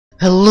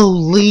Hello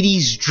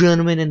ladies,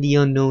 gentlemen, and the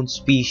unknown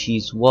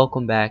species.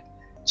 Welcome back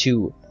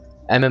to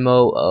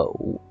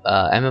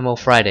MMO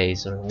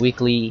Fridays, or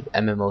weekly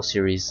MMO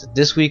series.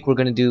 This week we're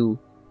gonna do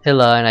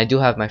Hilla, and I do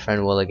have my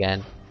friend Will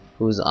again,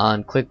 who's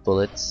on quick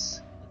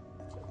bullets.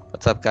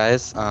 What's up,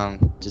 guys?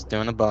 Just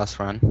doing a boss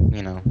run.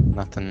 You know,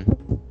 nothing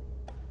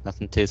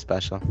too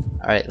special.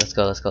 Alright, let's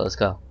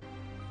go.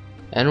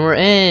 And we're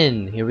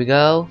in! Here we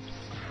go.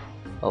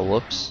 Oh,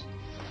 whoops.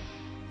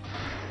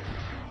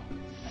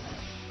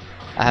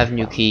 I have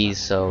new keys,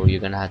 so you're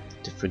gonna have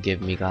to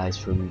forgive me, guys,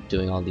 for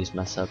doing all these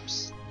mess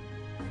ups.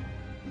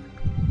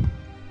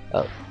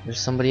 Oh, there's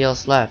somebody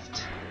else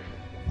left.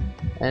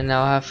 And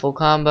now I have full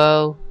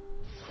combo.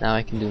 Now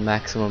I can do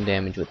maximum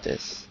damage with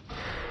this.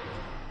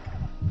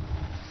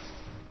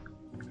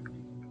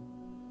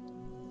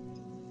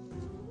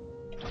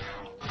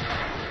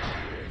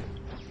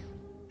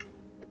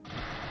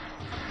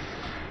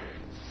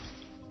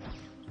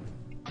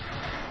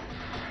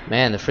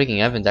 Man, the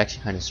freaking Evan's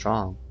actually kind of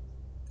strong.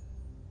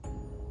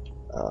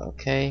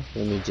 Okay,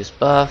 let me just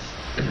buff.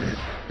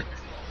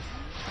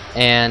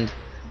 And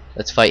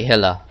let's fight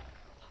Hilla.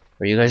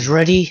 Are you guys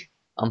ready?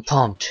 I'm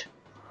pumped.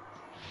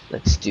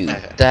 Let's do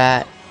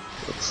that.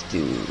 Let's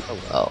do.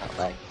 Oh,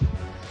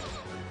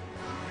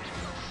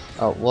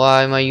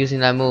 why am I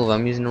using that move?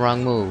 I'm using the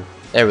wrong move.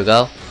 There we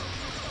go.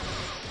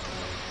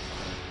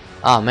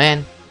 Oh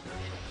man.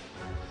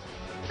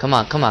 Come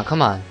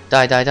on.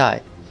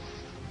 Die.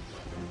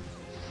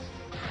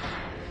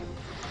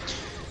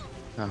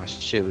 Oh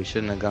shoot, we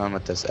shouldn't have gone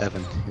with this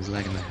Evan. He's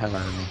lagging the hell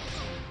out of me.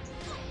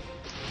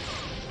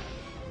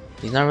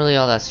 He's not really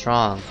all that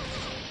strong.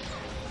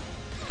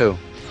 Who?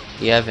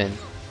 The Evan.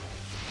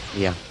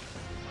 Yeah.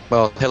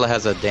 Well, Hilla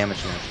has a damage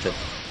nerf too.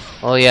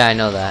 Oh yeah, I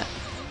know that.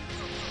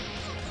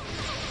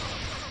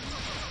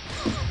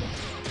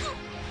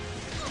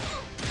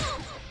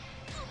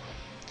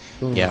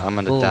 Boom, Yeah, I'm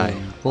gonna boom, die.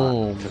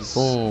 Boom.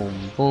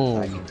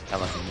 Lagging the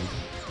hell out of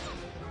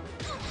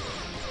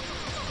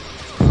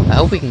me. I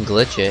hope we can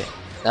glitch it.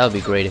 That would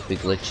be great if we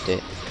glitched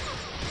it.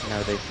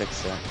 No, they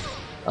fixed that.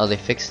 Oh, they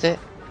fixed it?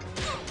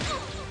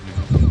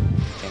 Can't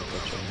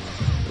glitch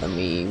it. Let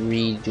me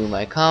redo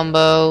my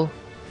combo.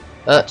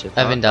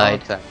 Evan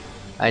died.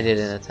 I did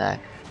an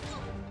attack.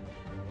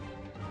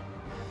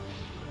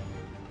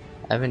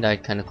 Evan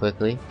died kind of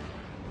quickly.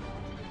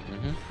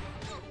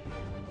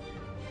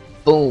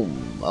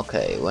 Boom.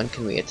 Okay, when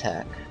can we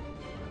attack?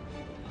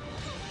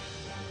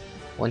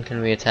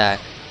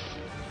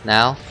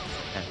 Now?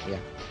 Yeah.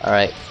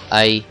 Alright,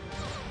 I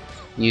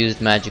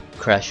used Magic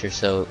Crusher,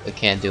 so it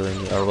can't do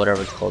any, or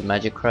whatever it's called.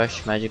 Magic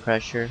Crush? Magic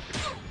Crusher?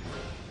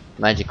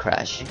 Magic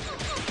Crash.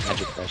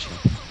 Magic Crusher.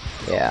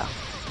 Yeah.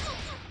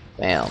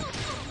 Bam.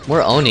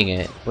 We're owning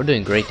it. We're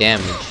doing great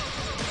damage.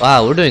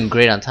 Wow, we're doing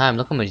great on time.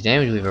 Look how much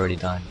damage we've already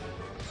done.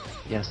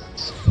 Yes.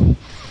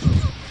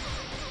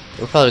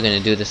 We're probably gonna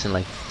do this in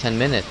like 10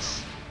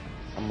 minutes.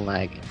 I'm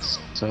lagging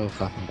so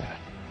fucking bad.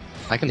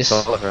 I can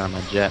solo her on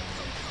my jet.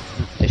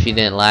 If you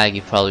didn't lag,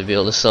 you'd probably be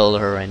able to solo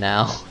her right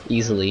now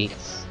easily.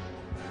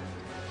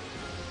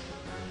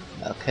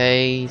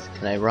 Okay,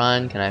 can I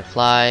run? Can I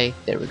fly?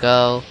 There we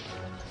go.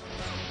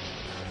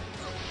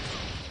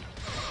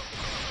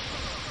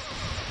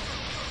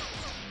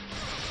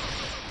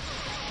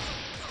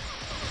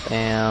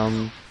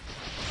 Bam.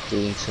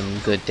 Doing some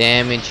good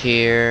damage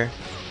here.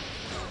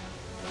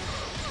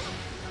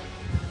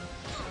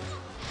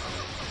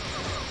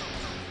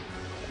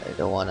 I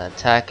don't want to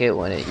attack it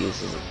when it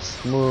uses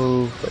its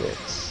move, but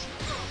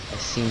I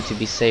seem to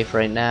be safe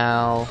right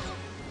now.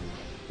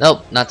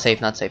 Nope, not safe.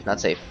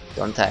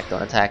 Don't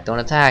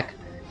attack.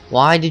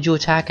 Why did you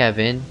attack,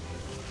 Evan?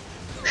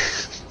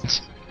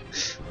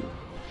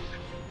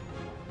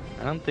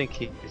 I don't think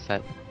he's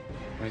that.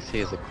 Let me see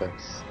his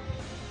equips.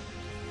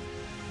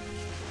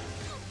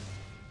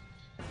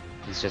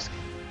 He's just.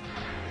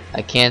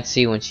 I can't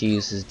see when she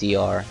uses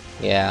DR.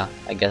 Yeah,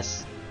 I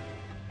guess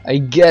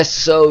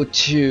so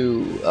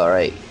too.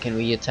 Alright, can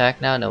we attack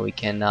now? No, we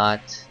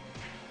cannot.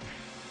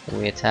 Can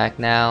we attack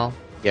now?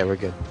 Yeah, we're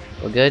good.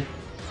 We're good?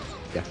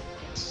 Yeah.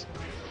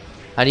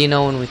 How do you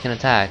know when we can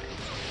attack?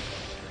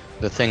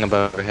 The thing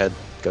above her head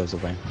goes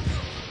away.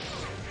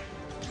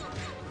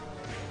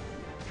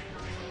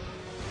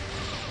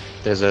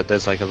 There's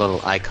like a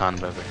little icon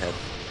above her head.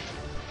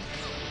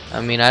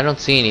 I mean, I don't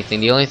see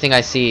anything. The only thing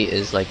I see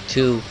is like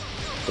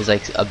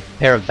a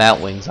pair of bat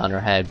wings on her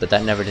head, but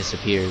that never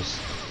disappears.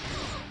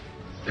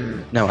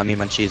 No, I mean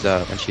when she's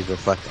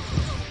reflecting.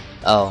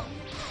 Oh.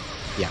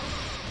 Yeah.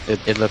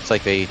 It looks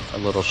like a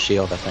little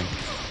shield, I think.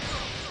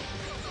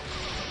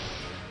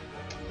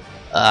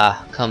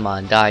 Ah, come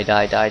on, die.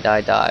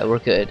 We're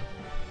good.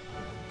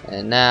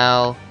 And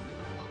now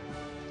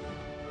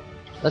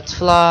let's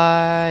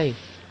fly.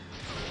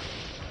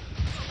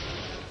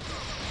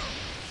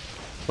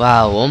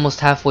 Wow, almost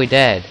halfway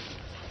dead.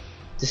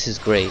 This is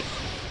great.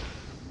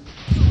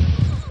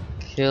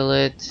 Kill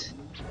it.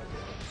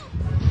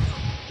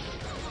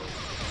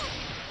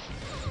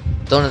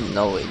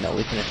 No, wait, no,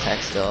 we can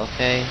attack still,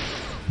 okay?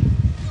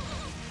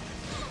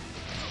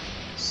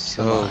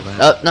 So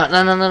Oh,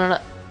 no.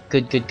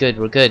 Good, good, good.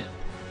 We're good.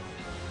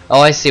 Oh,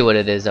 I see what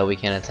it is that we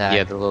can attack.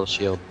 Yeah, the little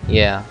shield.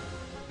 Yeah.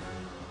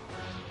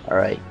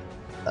 Alright.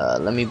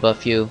 Let me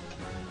buff you.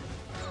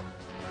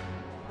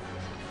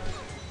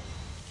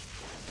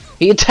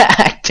 He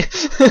attacked!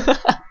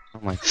 Oh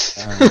my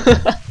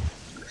god.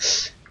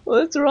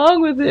 What's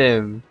wrong with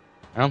him?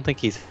 I don't think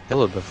he's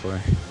Hilla before.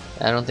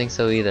 I don't think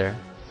so either.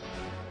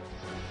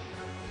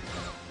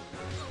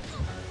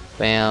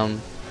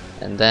 Bam.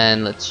 And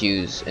then let's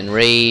use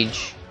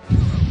Enrage.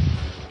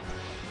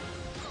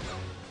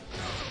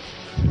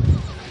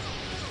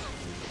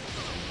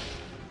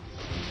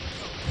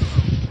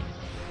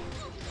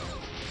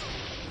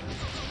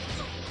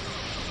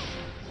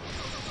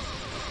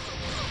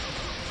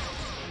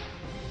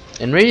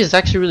 Enrage is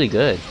actually really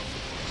good.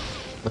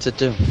 What's it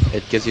do?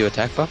 It gives you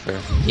attack buff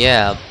or?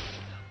 Yeah.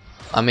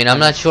 I mean, I'm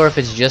not sure if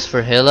it's just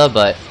for Hilla,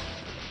 but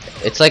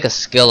it's like a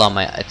skill on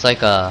my. It's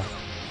like an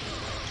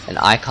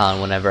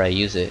icon whenever I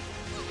use it.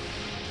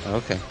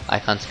 Okay.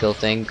 Icon skill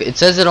thing. It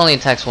says it only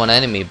attacks one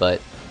enemy, but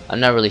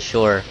I'm not really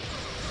sure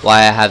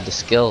why I have the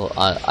skill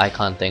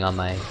icon thing on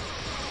my.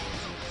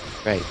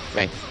 Right.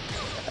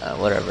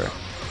 Whatever.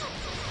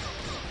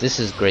 This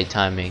is great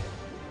timing.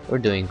 We're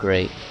doing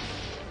great.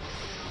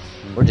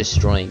 We're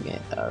destroying it.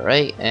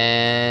 Alright,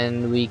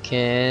 and we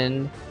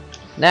can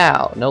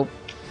now. Nope.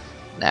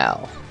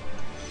 Now.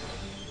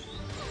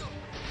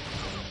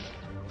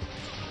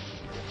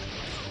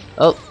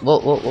 Oh,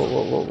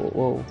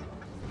 whoa.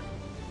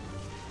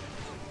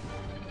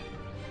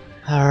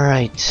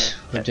 Alright,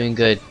 we're doing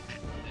good.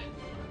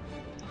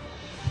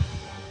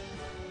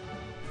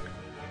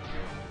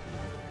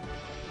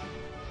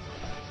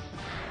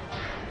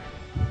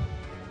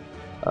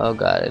 Oh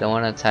god, I don't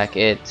want to attack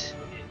it.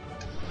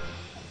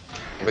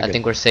 I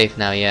think we're safe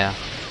now, yeah.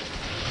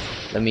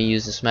 Let me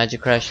use this Magic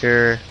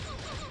Crasher.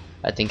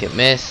 I think it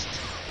missed.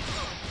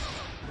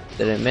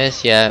 Did it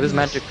miss? Yeah. What does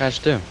Magic Crash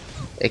do?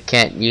 It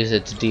can't use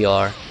it to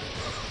DR.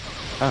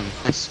 Oh,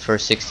 nice. For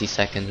 60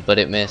 seconds, but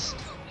it missed.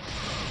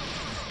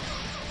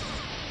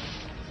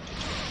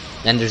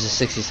 And there's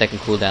a 60-second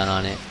cooldown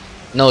on it.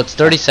 No, it's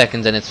 30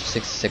 seconds and it's a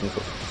 60-second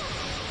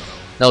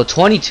cooldown. No,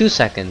 22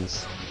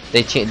 seconds.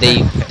 They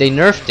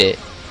nerfed it.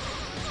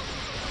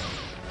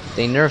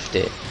 They nerfed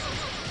it.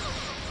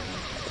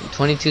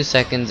 22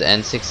 seconds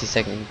and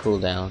 60-second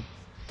cooldown.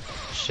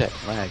 Shit,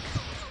 lag.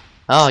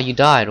 Oh, you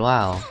died.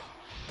 Wow.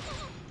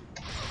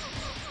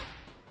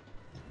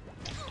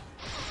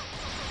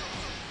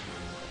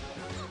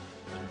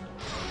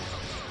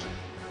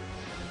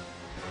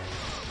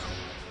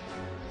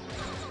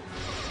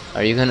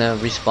 Are you gonna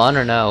respawn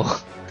or no?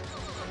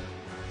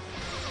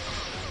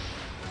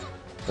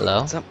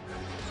 Hello? What's up?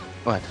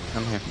 What?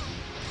 I'm here.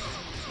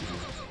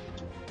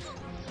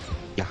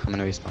 Yeah, I'm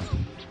gonna respawn.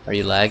 Are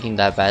you lagging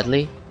that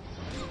badly?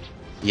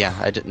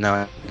 Yeah, no,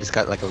 I just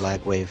got like a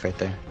lag wave right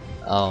there.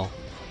 Oh.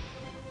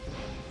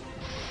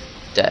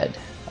 Dead.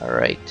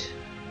 Alright.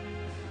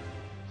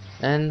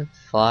 And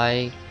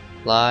fly.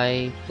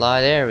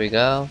 There we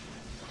go.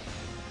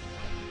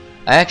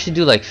 I actually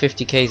do like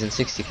 50Ks and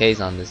 60Ks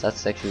on this.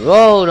 That's actually.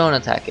 Whoa, don't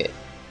attack it.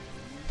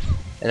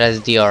 It has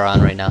DR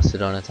on right now, so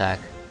don't attack.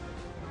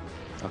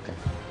 Okay.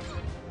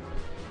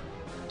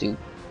 Do.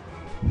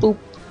 Boop.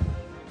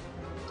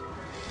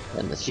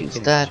 And let's use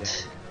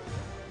that.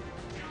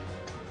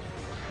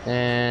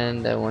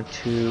 And I want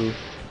to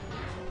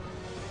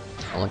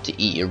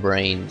eat your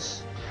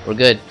brains. We're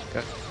good.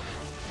 Okay.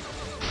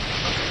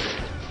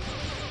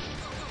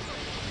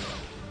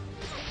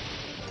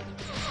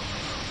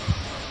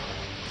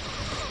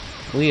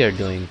 We are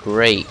doing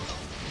great.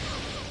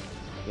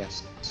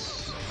 Yes.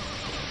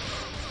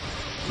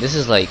 This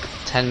is like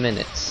 10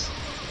 minutes.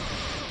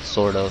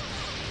 Sort of.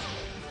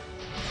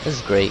 This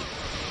is great.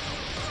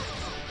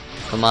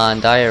 Come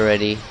on, die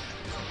already.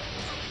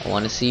 I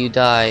want to see you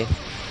die.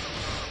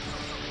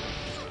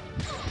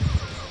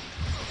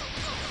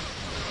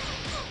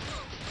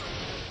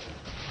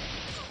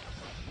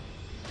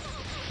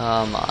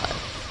 Come on.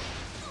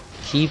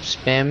 Keep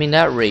spamming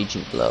that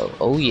raging blow.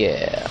 Oh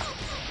yeah.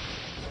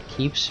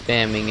 Keep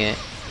spamming it.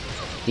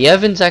 The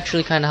Evan's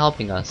actually kind of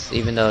helping us,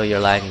 even though you're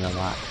lagging a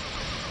lot.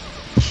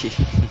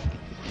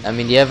 I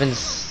mean, the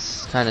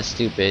Evan's kind of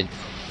stupid,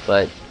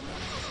 but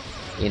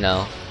you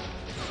know,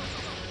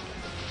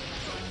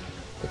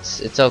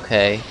 it's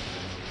okay.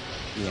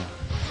 Yeah.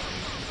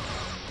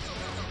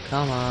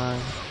 Come on.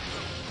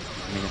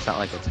 I mean, it's not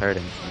like it's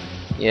hurting.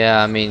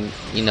 Yeah, I mean,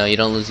 you know, you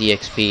don't lose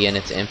EXP and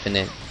it's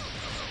infinite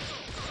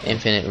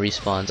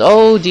respawns.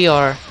 Oh,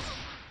 DR.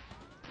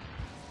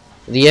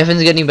 The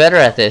Evan's getting better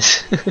at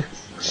this.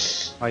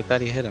 Oh, I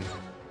thought he hit him.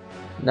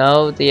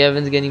 No, the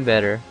Evan's getting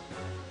better.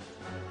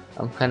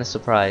 I'm kind of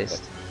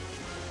surprised.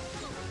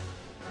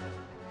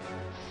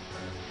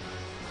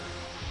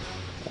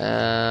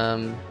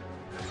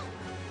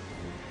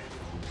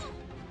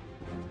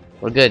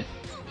 We're good.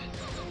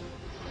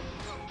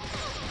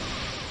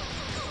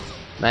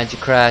 Magic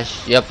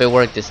Crash. Yep, it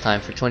worked this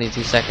time. For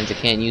 22 seconds, I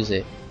can't use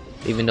it.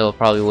 Even though it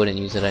probably wouldn't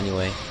use it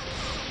anyway.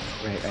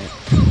 Right.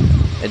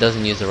 It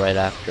doesn't use it right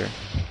after.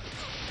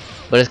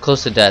 But it's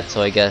close to death,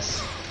 so I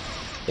guess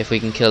If we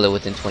can kill it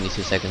within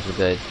 22 seconds, we're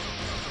good.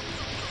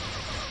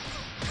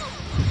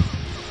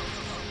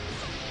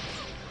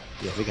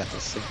 Yeah, we got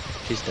this.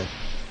 She's dead.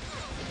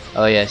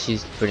 Oh yeah,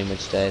 she's pretty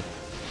much dead.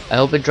 I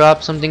hope it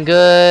drops something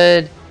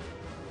good.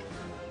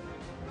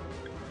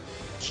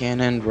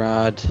 Cannon,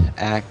 rod,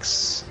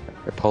 axe,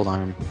 or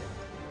polearm,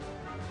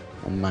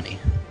 and money.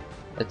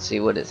 Let's see,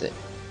 what is it?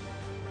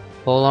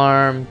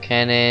 Polearm,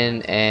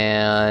 cannon,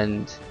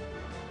 and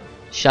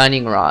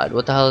shining rod.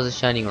 What the hell is a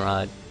shining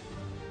rod?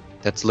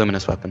 That's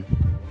luminous weapon.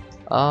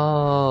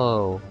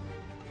 Oh.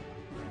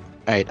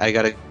 Alright, I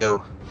gotta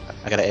go.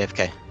 I gotta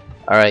AFK.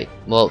 Alright,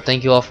 well,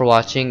 thank you all for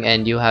watching,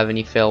 and do you have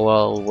any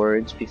farewell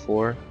words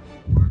before?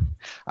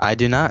 I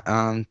do not.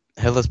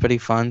 Hilla's pretty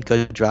fun.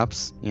 Good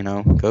drops. You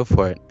know, go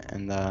for it.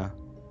 And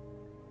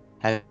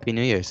Happy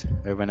New Year's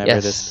or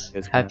whenever this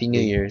Yes, is. Happy New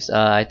Year's.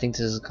 I think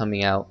this is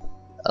coming out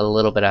a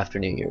little bit after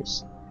New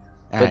Year's.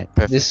 Alright, But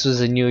perfect. this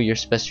was a New Year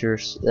special.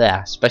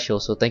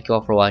 So thank you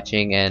all for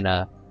watching, and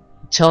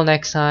until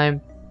next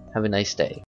time, have a nice day.